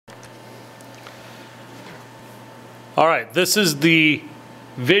All right, this is the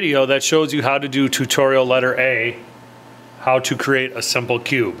video that shows you how to do tutorial letter A, how to create a simple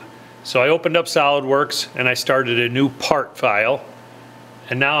cube. So I opened up SolidWorks and I started a new part file.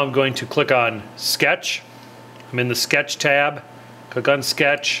 And now I'm going to click on Sketch. I'm in the Sketch tab. Click on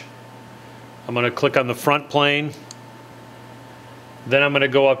Sketch. I'm going to click on the front plane. Then I'm going to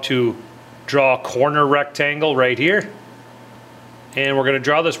go up to Draw a Corner Rectangle right here. And we're going to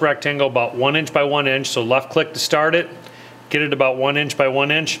draw this rectangle about 1 inch by 1 inch. So left click to start it. Get it about 1 inch by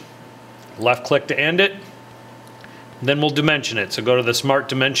 1 inch. Left click to end it. Then we'll dimension it. So go to the Smart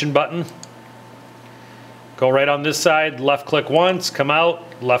Dimension button. Go right on this side, left click once, come out,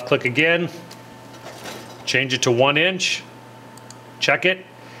 left click again. Change it to 1 inch. Check it.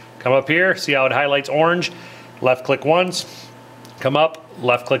 Come up here, see how it highlights orange. Left click once, come up,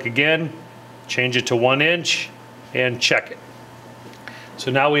 left click again. Change it to 1 inch and check it. So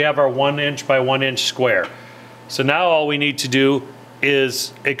now we have our 1 inch by 1 inch square. So now all we need to do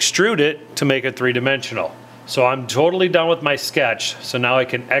is extrude it to make it three-dimensional. So I'm totally done with my sketch. So now I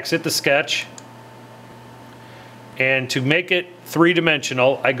can exit the sketch. And to make it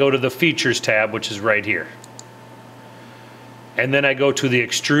three-dimensional, I go to the Features tab, which is right here. And then I go to the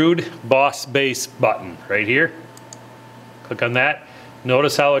Extrude Boss Base button right here. Click on that.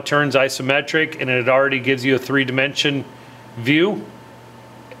 Notice how it turns isometric and it already gives you a three-dimension view.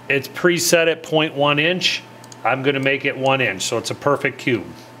 It's preset at 0.1 inch. I'm going to make it 1 inch, so it's a perfect cube.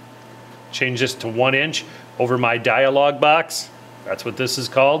 Change this to 1 inch over my dialog box. That's what this is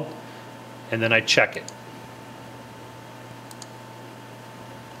called. And then I check it.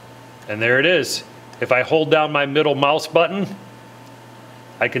 And there it is. If I hold down my middle mouse button,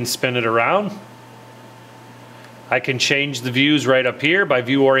 I can spin it around. I can change the views right up here by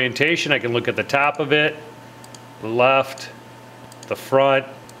view orientation. I can look at the top of it, the left, the front.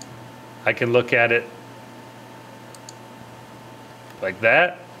 I can look at it like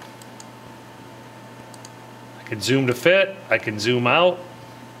that. I can zoom to fit. I can zoom out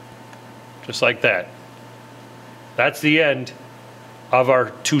just like that. That's the end of our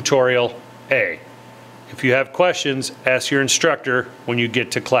tutorial A. If you have questions, ask your instructor when you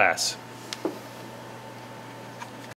get to class.